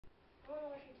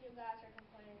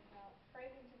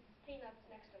peanuts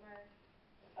next to myrrh.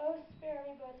 Oh, spare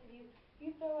me, both of you.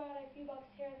 You throw out a few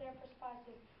bucks here and there for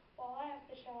spices, while I have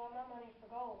to shell out my money for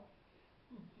gold.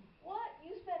 What?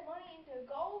 You spent money into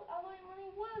gold? I thought your money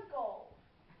was gold.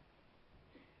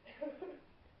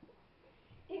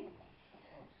 It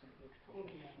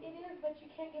is, but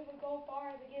you can't give a gold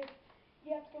bar as a gift.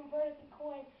 You have to convert it to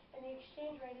coin, and the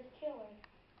exchange rate is killer.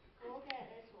 Well, look at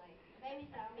it this way. Maybe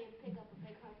found me to pick up a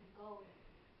big hunk of gold.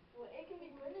 Well, it can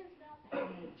be Brendan's now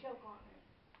paying to choke on it.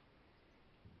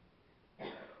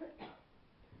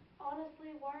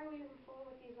 Honestly, why are we even fooling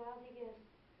with these lousy gifts?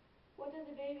 What does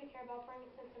a baby care about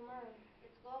frankincense and myrrh?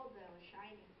 It's gold, though. It's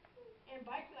shiny. And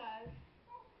bite size.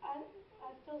 I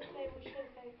still say we should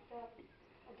have picked up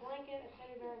a blanket, a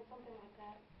teddy bear, and something like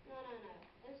that. No.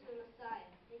 It's the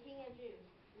Messiah, the King of Jews,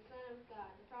 the Son of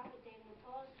God. The prophet Daniel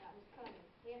told us about his coming.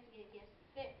 We have to get gifts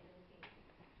fit for the king.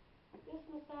 This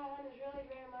Messiah hunt is really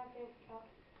draining my bank account.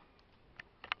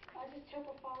 I just hope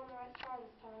we're following the right star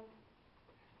this time.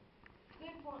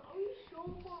 Good point. Are you sure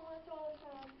we're following the right star this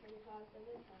time? Pretty positive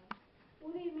this time.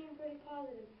 What do you mean pretty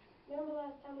positive? Remember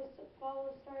last time we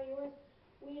followed the star of yours?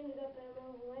 We ended up in a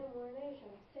movable land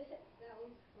nation. That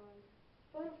was fun.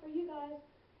 Fun for you guys.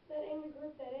 That angry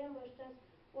group that ambushed us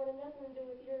wanted nothing to do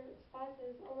with your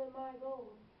spices, only my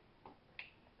gold.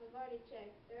 I've already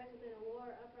checked. There hasn't been a war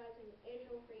uprising in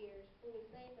Israel for years. We'll be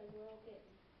safe as little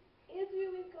kittens.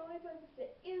 Israel, we've got weapons to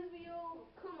Israel. Oh,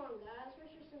 come on, guys.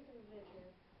 Where's your sense of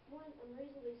adventure? I'm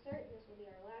reasonably certain this will be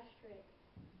our last trip.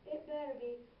 It better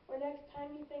be, or next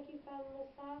time you think you found the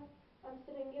Messiah, I'm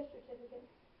sending gift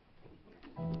certificates.